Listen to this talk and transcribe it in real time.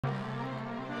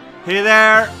Hey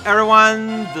there,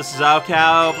 everyone! This is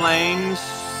Cow playing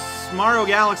Mario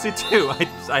Galaxy 2.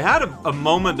 I had a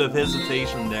moment of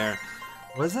hesitation there.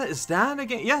 Was that? Is that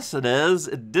again? Yes, it is.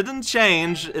 It didn't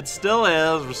change. It still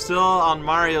is. We're still on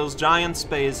Mario's giant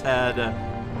space head.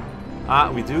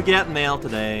 We do get mail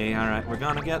today. Alright, we're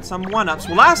gonna get some 1-ups.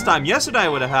 Well, yesterday I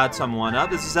would have had some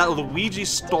 1-up. This is that Luigi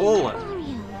stole it.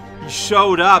 He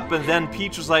showed up, and then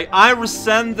Peach was like, I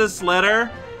rescind this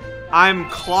letter. I'm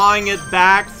clawing it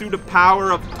back through the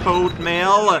power of Toad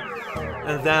Mail.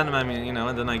 And then, I mean, you know,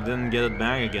 and then I didn't get it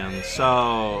back again.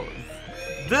 So,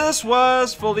 this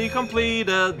was fully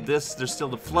completed. There's still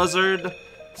the Fluzzard.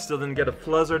 Still didn't get a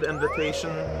Fluzzard invitation.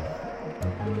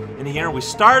 In here, we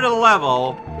started a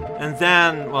level, and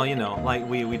then, well, you know, like,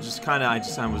 we just kind of, I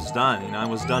was done, you know, I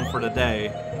was done for the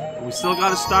day. But we still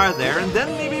got to start there, and then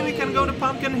maybe we can go to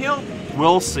Pumpkin Hill.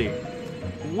 We'll see.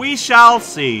 We shall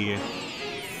see.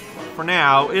 For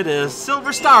now, it is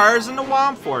Silver Stars in the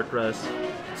Whomp Fortress.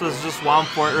 So it's just Whomp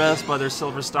Fortress, but there's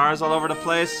silver stars all over the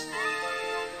place.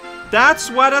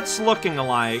 That's what it's looking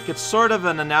like. It's sort of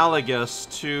an analogous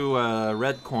to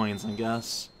red coins, I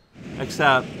guess.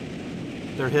 Except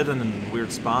they're hidden in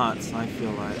weird spots, I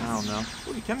feel like. I don't know.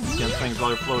 Well, you can get things while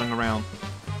they're floating around.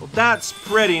 Well, that's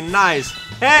pretty nice.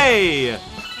 Hey!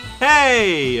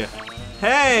 Hey!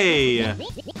 Hey!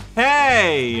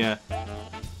 Hey!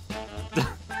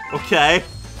 Okay.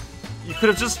 You could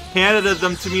have just handed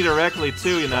them to me directly,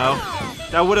 too, you know.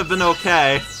 That would have been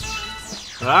okay.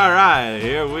 Alright,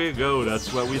 here we go.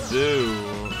 That's what we do.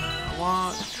 I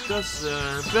want the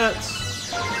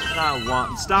bits. And I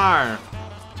want the star.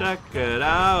 Check it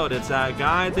out. It's that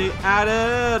guy. They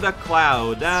added a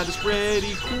cloud. That is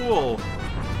pretty cool.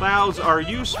 Clouds are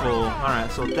useful. Alright,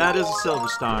 so that is a silver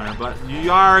star. But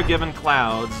you are given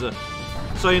clouds.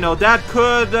 So, you know, that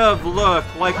could have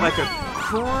looked like a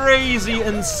crazy,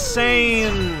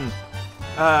 insane,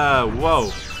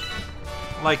 whoa,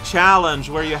 like challenge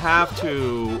where you have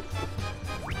to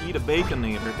eat a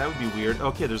Baconator. That would be weird.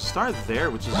 Okay, there's a star there,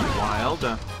 which is wild.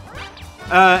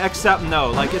 Except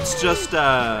no, like it's just,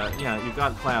 yeah, you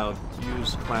got cloud.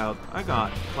 Use cloud. I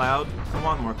got cloud. I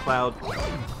want more cloud.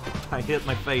 I hit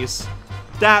my face.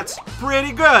 That's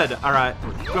pretty good. All right,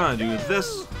 we're gonna do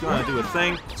this. Gonna do a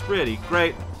thing. It's pretty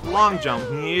great. Long jump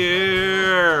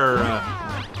here.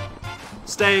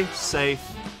 Stay safe.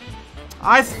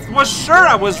 I was sure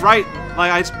I was right.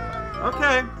 Like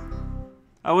okay.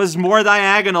 I was more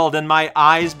diagonal than my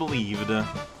eyes believed.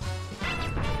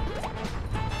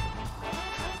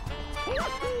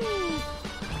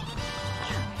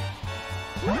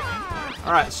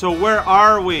 Alright, so where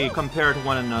are we compared to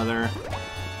one another?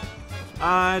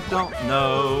 I don't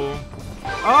know.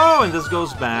 Oh, and this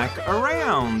goes back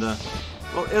around.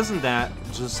 Well, isn't that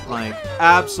just, like,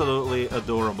 absolutely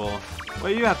adorable? What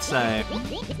do you have to say?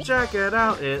 Check it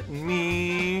out, it's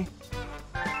me.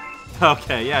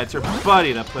 Okay, yeah, it's your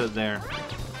buddy that put it there.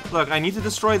 Look, I need to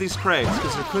destroy these crates,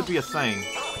 because there could be a thing.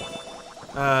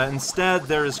 Instead,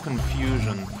 there is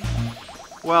confusion.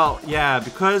 Well, yeah,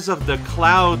 because of the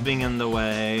cloud being in the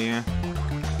way,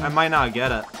 I might not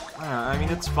get it. I mean,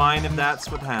 it's fine if that's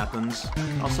what happens.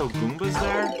 Also, Goomba's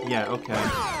there? Yeah, okay.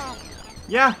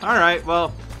 Yeah, alright,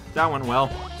 well, that went well.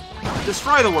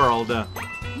 Destroy the world.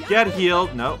 Get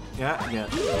healed. Nope. Yeah, get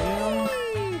healed.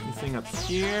 Anything up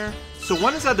here? So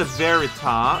one is at the very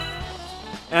top.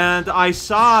 And I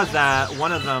saw that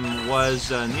one of them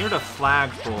was near the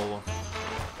flagpole.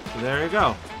 So there you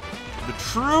go. The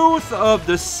truth of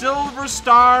the silver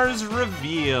stars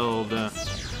revealed.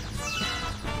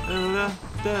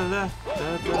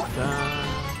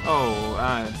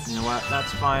 Oh, you know what?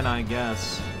 That's fine, I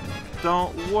guess.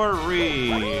 Don't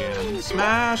worry.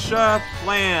 Smash a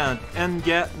plant and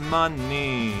get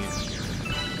money.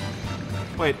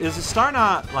 Wait, is the star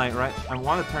not, like, right? I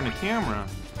want to turn the camera,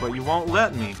 but you won't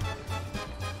let me.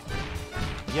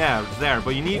 Yeah, it's there,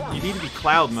 but you need to be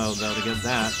cloud mode, though, to get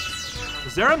that.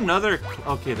 Is there another...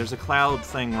 Okay, there's a cloud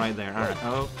thing right there. Alright,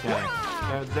 okay.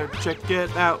 There, check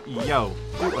it out. Yo,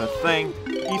 do a thing.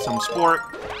 Eat some sport.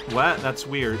 What? That's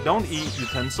weird. Don't eat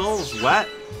utensils. What?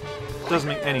 Doesn't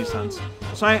make any sense.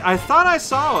 So I thought I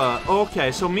saw a...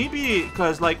 Okay, so maybe...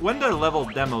 Because, like, when the level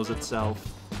demos itself,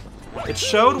 it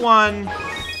showed one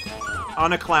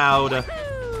on a cloud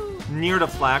near the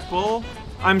flagpole.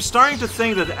 I'm starting to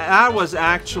think that that was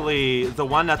actually the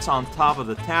one that's on top of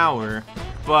the tower,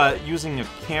 but using a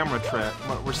camera trick.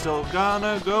 But we're still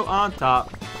gonna go on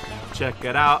top. Check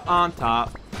it out on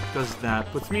top, because that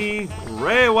puts me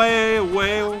way, way,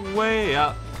 way, way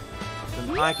up.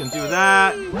 Then I can do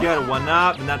that, get a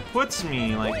 1-up, and that puts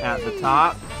me, like, at the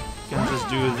top. Can just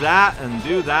do that and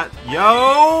do that.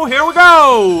 Yo, here we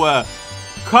go!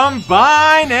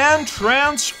 Combine and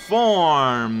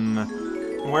transform.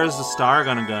 Where's the star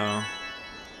gonna go?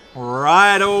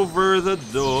 Right over the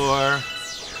door.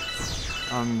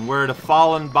 Where the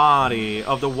fallen body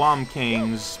of the Whomp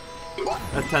King's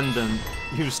attendant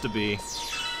used to be.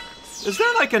 Is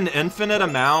there like an infinite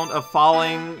amount of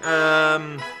falling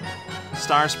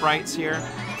star sprites here?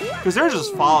 Because they're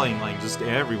just falling like just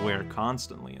everywhere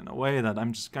constantly in a way that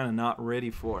I'm just kind of not ready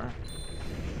for.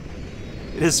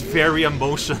 It is very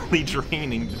emotionally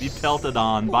draining to be pelted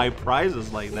on by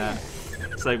prizes like that.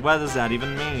 It's like, what does that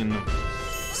even mean?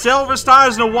 Silver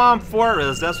stars in the Whomp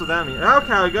Forest, that's what that means.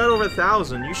 Okay, I got over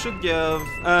 1,000. You should give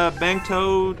Bank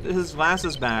Toad his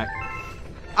glasses back.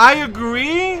 I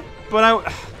agree, but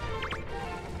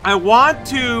I want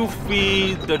to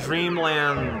feed the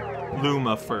Dreamland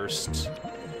Luma first.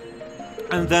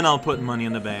 And then I'll put money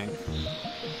in the bank.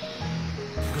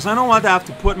 Because I don't want to have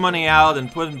to put money out and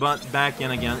put it back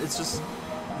in again. It's just...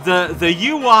 The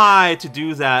UI to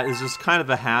do that is just kind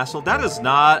of a hassle. That is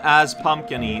not as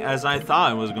pumpkin-y as I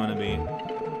thought it was going to be.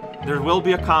 There will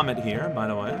be a comet here, by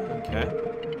the way. Okay.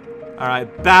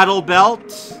 Alright, Battle Belt.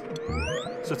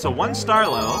 So it's a 1-star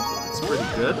level. It's pretty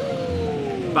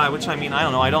good. By which I mean,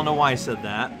 I don't know why I said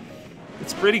that.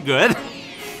 It's pretty good.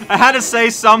 I had to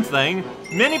say something.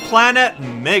 Mini Planet,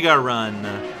 Mega Run.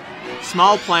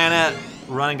 Small Planet,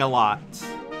 running a lot.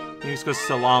 Maybe it's because it's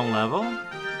a long level.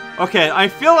 Okay, I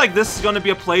feel like this is going to be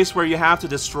a place where you have to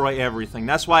destroy everything.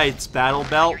 That's why it's Battle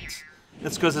Belt.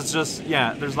 It's because it's just,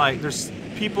 yeah, there's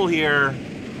people here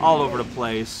all over the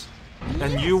place.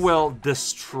 And you will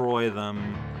destroy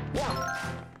them.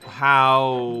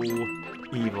 How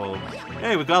evil.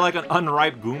 Hey, we got like an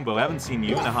unripe Goomba. I haven't seen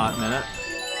you in a hot minute.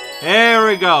 There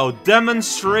we go.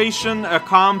 Demonstration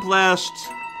accomplished.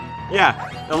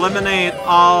 Yeah, eliminate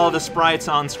all the sprites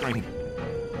on screen.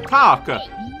 Talk.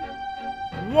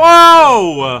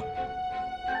 Whoa!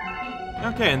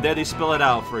 Okay, and Daddy spill it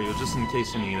out for you, just in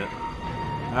case you need it.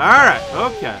 Alright,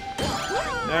 okay.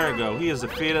 There we go. He is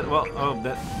defeated. Well, oh,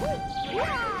 that... You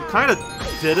kind of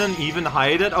didn't even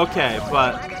hide it? Okay,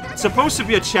 but... It's supposed to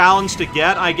be a challenge to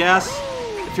get, I guess.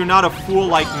 If you're not a fool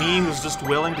like me who's just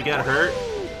willing to get hurt.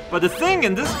 But the thing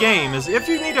in this game is if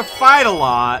you need to fight a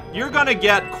lot, you're gonna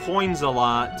get coins a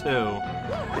lot, too.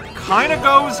 It kind of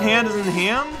goes hand in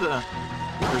hand.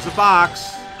 There's a box.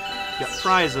 Get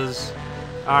prizes.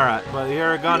 Alright, but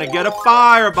you're gonna get a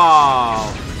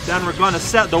fireball. Then we're gonna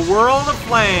set the world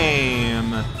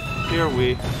aflame. Here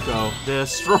we go.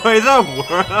 Destroy the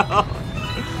world.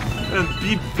 And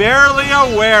be barely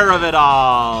aware of it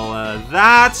all.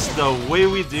 That's the way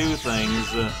we do things.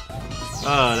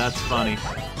 Oh, that's funny.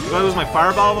 Do I lose my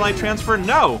fireball when I transfer?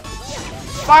 No.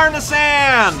 Fire in the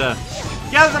sand.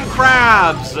 Get them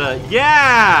crabs.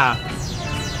 Yeah.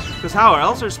 Because how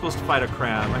else are you supposed to fight a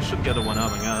crab? I should get a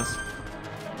 1-up, I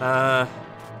guess.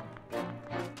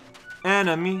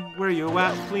 Enemy, where you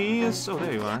at, please? Oh,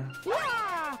 there you are.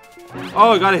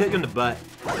 Oh, I gotta hit you in the butt.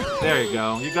 There you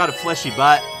go. You got a fleshy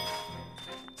butt.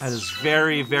 That is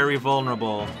very, very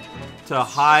vulnerable to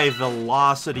high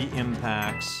velocity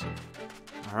impacts.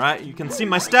 Alright, you can see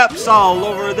my steps all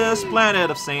over this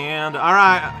planet of sand.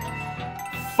 Alright.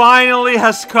 Finally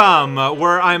has come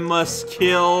where I must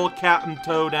kill Captain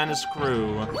Toad and his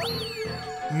crew.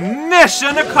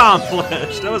 Mission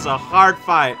accomplished! That was a hard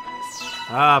fight.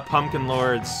 Ah, Pumpkin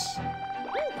Lords.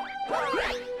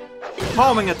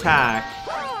 Homing attack.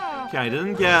 Okay, I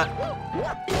didn't get...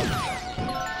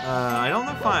 I don't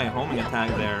know if I homing attack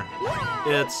there.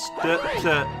 It's...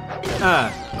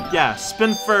 yeah,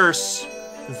 spin first,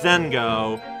 then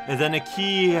go. And then a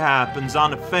key happens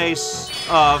on the face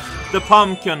of the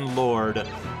Pumpkin Lord,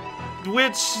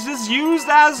 which is used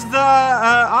as the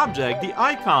object, the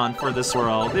icon for this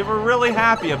world. They were really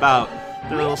happy about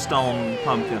the little stone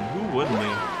pumpkin. Who wouldn't be?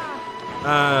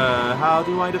 How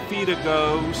do I defeat a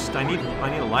ghost? I need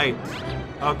a light.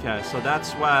 Okay, so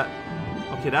that's what...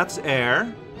 Okay, that's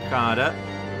air. Got it.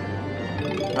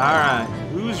 Alright,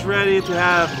 who's ready to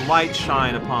have light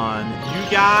shine upon? You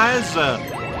guys?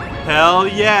 Hell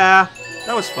yeah!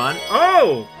 That was fun.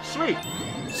 Oh! Sweet!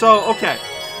 So, okay.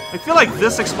 I feel like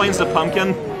this explains the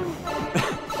pumpkin.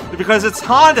 Because it's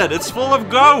haunted! It's full of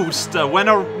ghosts! When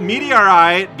a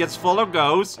meteorite gets full of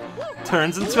ghosts,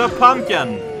 turns into a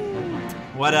pumpkin.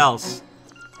 What else?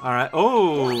 Alright.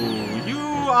 Oh! You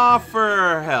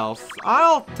offer health.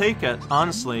 I'll take it,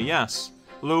 honestly, yes.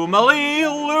 Luma Lee,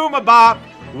 Luma Bop!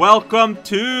 Welcome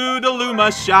to the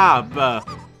Luma shop!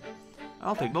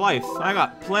 I'll take the life. I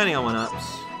got plenty of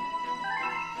 1-ups.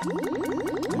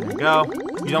 There we go.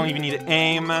 You don't even need to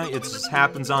aim. It just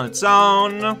happens on its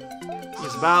own.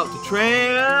 He's about to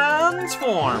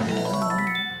transform.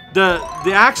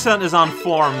 The accent is on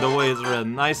form the way it's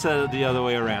written. I said it the other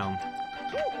way around.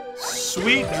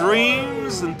 Sweet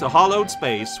dreams into hollowed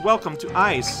space. Welcome to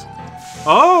ice.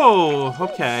 Oh,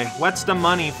 okay. What's the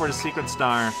money for the secret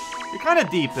star? You're kind of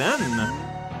deep in.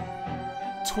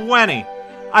 20.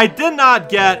 I did not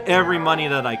get every money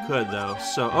that I could, though.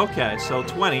 So, okay. So,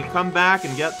 20. Come back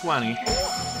and get 20.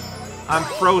 I'm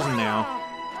frozen now.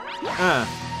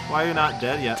 Why are you not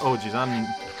dead yet? Oh, jeez.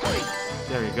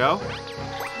 There you go.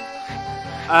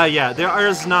 Yeah. There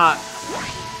is not...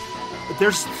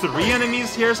 There's 3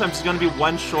 enemies here, so I'm just gonna be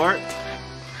 1 short.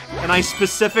 And I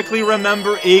specifically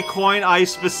remember a coin I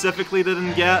specifically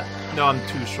didn't get. No, I'm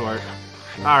 2 short.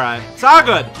 Alright, it's all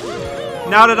good.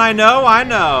 Now that I know, I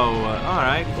know.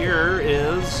 Alright, here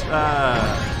is,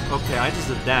 okay, I just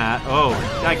did that. Oh,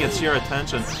 that gets your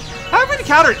attention. I haven't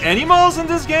encountered any moles in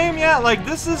this game yet. Like,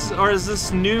 this is, or is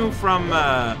this new from,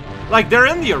 like, they're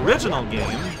in the original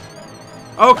game.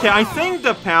 Okay, I think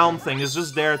the pound thing is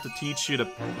just there to teach you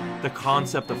the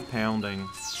concept of pounding.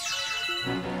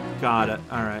 Got it.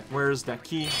 Alright, where's that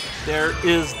key? There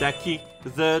is that key.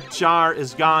 The jar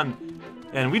is gone.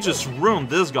 And we just ruined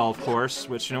this golf course,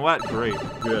 which, you know what? Great.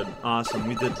 Good. Awesome.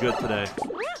 We did good today.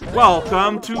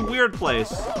 Welcome to Weird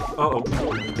Place. Uh-oh.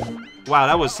 Wow,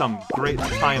 that was some great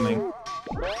timing.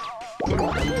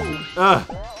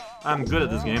 I'm good at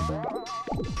this game.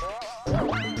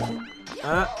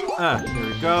 Here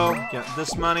we go. Get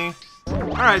this money.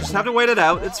 Alright, just have to wait it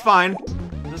out. It's fine.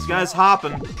 This guy's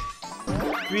hopping.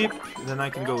 Beep. Then I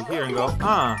can go here and go,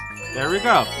 there we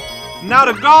go. Now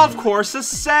the golf course is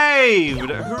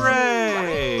saved!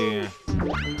 Hooray!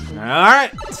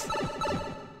 Alright.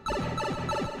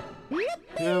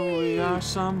 Here we are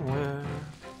somewhere.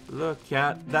 Look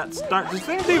at that star. Do you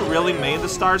think they really made the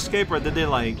starscape, or did they,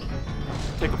 like,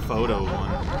 take a photo of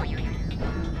one?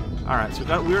 Alright, so we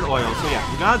got weird oil. So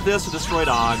yeah, we got this to destroy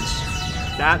dogs.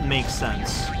 That makes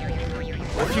sense.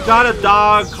 If you got a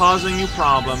dog causing you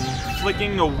problems,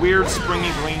 flicking a weird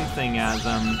springy green thing at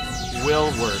them will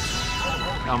work.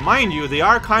 Now, mind you, they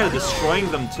are kind of destroying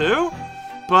them too,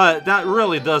 but that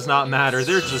really does not matter.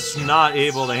 They're just not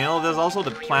able to handle this. Also,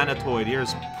 the planetoid here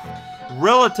is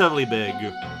relatively big,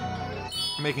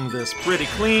 making this pretty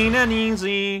clean and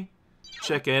easy.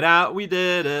 Check it out, we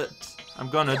did it. I'm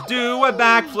gonna do a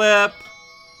backflip.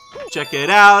 Check it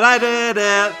out, I did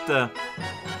it.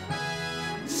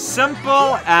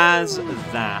 Simple as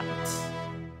that.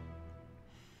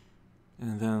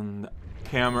 And then the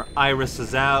camera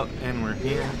irises out, and we're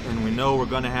here, and we know we're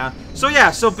gonna have... So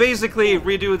yeah, so basically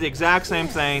redo the exact same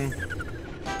thing,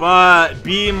 but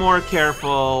be more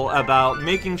careful about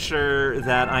making sure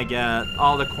that I get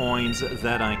all the coins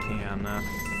that I can.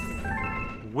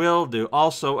 Will do.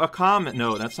 Also, a comet.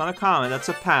 No, that's not a comet, that's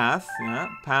a path. Yeah,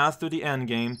 path to the end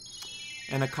game.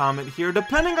 And a comet here.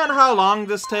 Depending on how long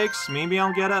this takes, maybe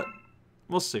I'll get it.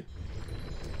 We'll see.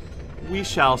 We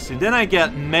shall see. Then I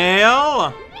get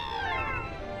mail.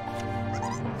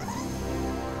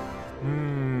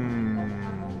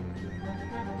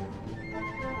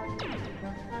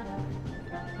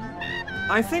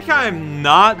 I think I'm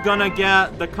not gonna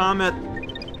get the comet.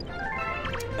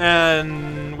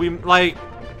 And we, like,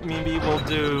 maybe we'll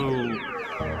do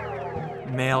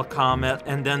mail comet,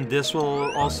 and then this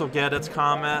will also get its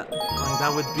comet. Like,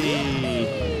 that would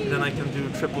be... Then I can do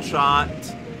triple shot.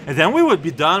 And then we would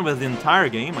be done with the entire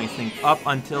game, I think, up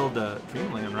until the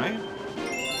Dreamland, right?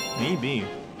 Maybe.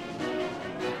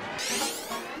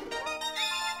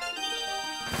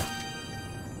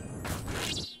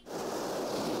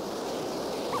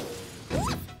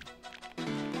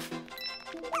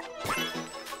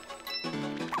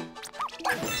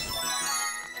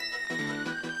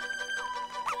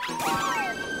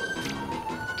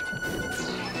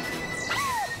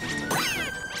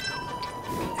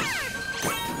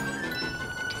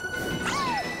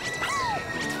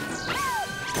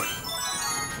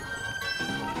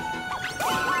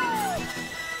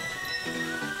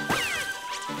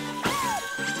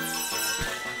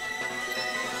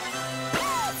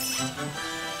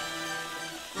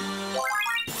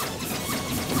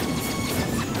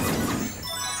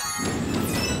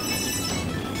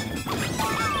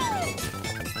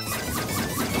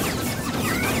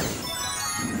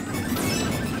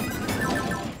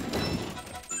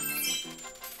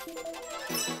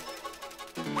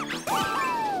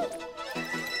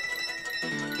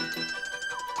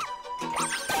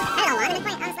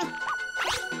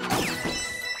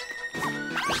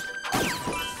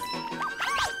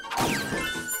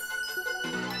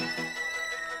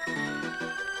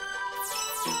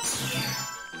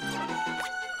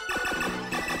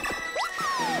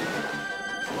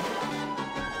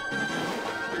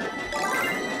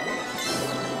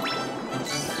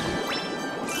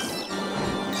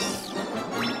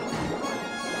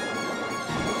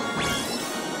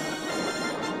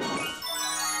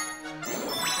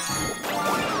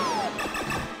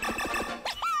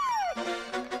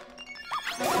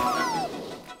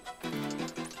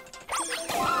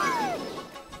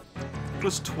 It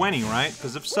was 20, right?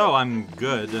 Because if so, I'm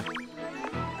good.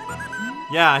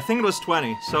 Yeah, I think it was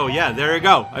 20. So yeah, there you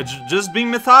go. Just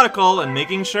being methodical and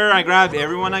making sure I grab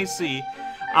everyone I see.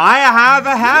 I have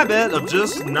a habit of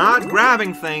just not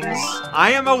grabbing things.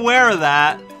 I am aware of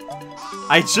that.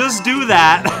 I just do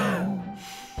that.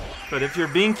 But if you're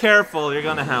being careful, you're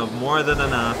gonna have more than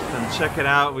enough. And check it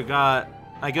out, we got...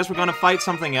 I guess we're gonna fight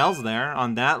something else there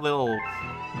on that little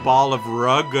ball of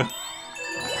rug.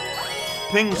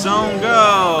 Pink zone,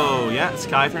 go! Yeah,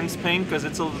 Sky turns pink because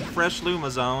it's a fresh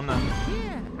Luma zone.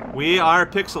 We are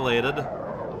pixelated.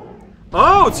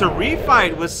 Oh, it's a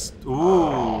refight with...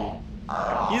 Ooh.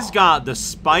 He's got the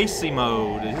spicy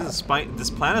mode. This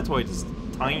planetoid is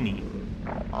tiny.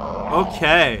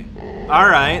 Okay.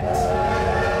 Alright.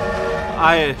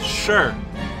 Sure.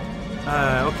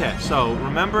 Okay, so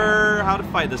remember how to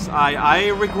fight this. I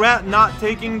regret not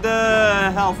taking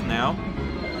the health now.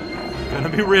 Gonna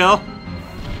be real.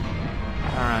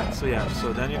 Alright, so yeah,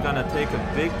 so then you're gonna take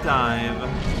a big dive.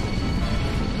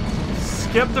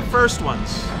 Skip the first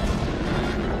ones.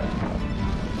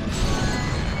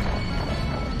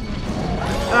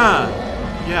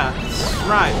 Yeah,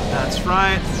 that's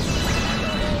right.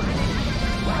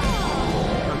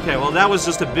 Okay, well that was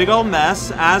just a big old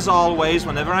mess, as always,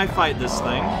 whenever I fight this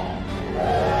thing.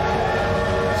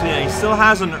 So yeah, he still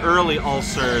has an early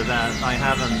ulcer that I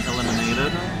haven't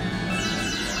eliminated.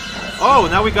 Oh,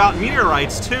 now we got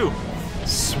meteorites too.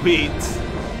 Sweet.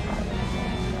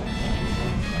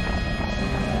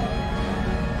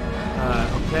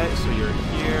 Okay, so you're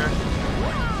here.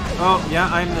 Oh, yeah,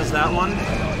 I missed that one.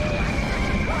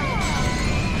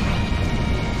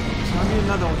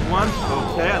 Another one.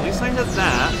 Okay, at least I hit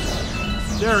that.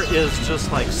 There is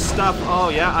just like stuff. Oh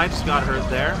yeah, I just got hurt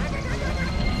there.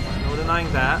 No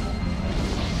denying that.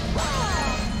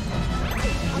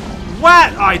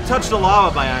 What? I touched the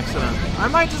lava by accident. I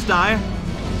might just die.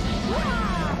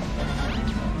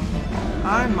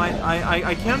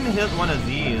 I can hit one of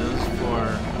these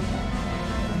for...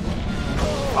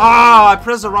 Oh, I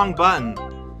pressed the wrong button.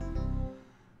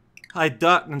 I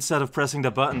ducked instead of pressing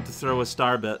the button to throw a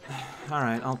star bit.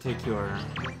 Alright, I'll take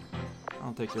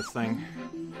this thing.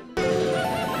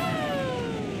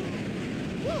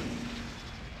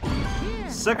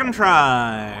 Second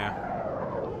try.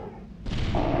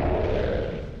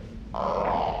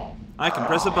 I can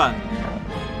press a button.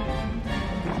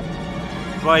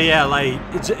 But yeah, like,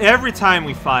 it's every time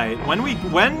we fight, when we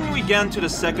get into the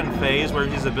second phase where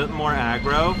he's a bit more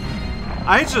aggro,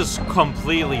 I just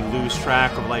completely lose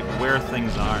track of like where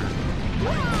things are.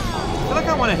 I feel like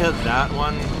I want to hit that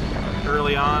one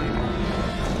early on.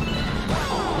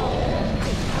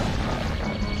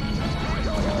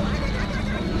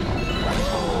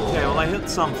 Okay, well I hit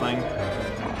something.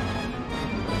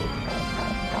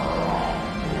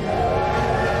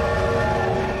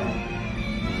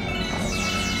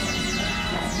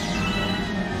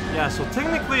 Yeah, so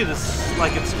technically this,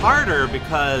 like, it's harder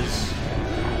because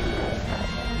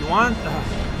you want...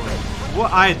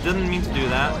 What? I didn't mean to do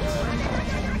that.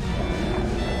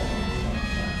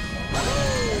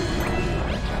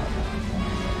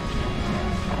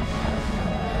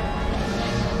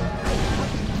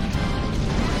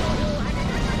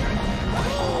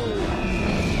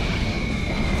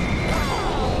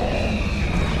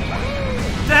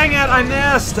 Dang it, I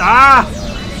missed! Ah!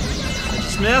 I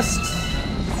just missed.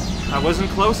 I wasn't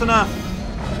close enough.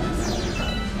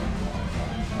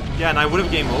 Yeah, and I would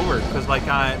have game over, because like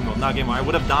well, not game over, I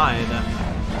would have died.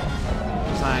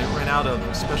 Because I ran out of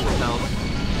special health.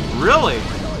 Really?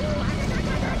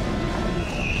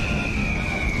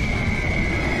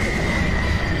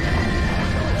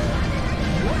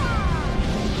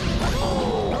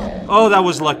 Oh, that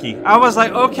was lucky. I was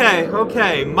like,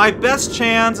 okay. My best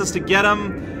chance is to get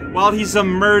him while he's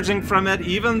emerging from it,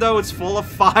 even though it's full of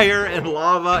fire and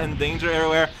lava and danger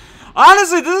everywhere.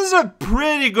 Honestly, this is a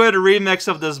pretty good remix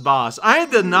of this boss. I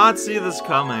did not see this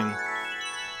coming.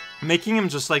 Making him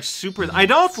just like super... I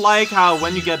don't like how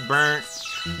when you get burnt,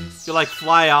 you like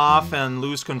fly off and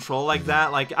lose control like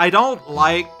that. Like, I don't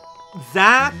like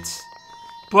that.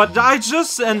 But I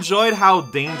just enjoyed how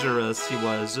dangerous he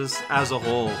was, just as a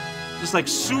whole. Just like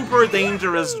super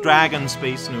dangerous dragon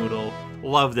space noodle.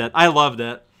 Loved it. I loved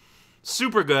it.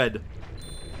 Super good.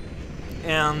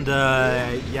 And,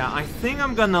 yeah, I think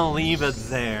I'm gonna leave it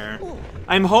there.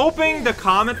 I'm hoping the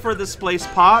comet for this place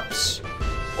pops.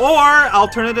 Or,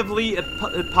 alternatively,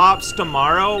 it pops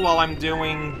tomorrow while I'm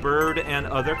doing Bird and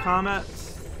other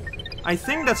comets. I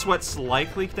think that's what's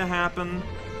likely to happen.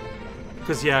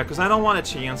 Because I don't want a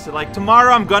chance to, like,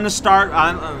 tomorrow I'm gonna start,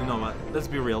 you know what, let's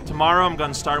be real. Tomorrow I'm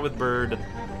gonna start with Bird.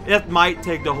 It might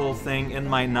take the whole thing, it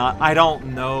might not, I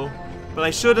don't know. But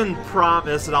I shouldn't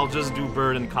promise that I'll just do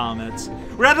Bird and Comet.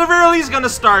 We're at the very least gonna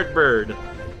start Bird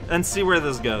and see where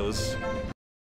this goes.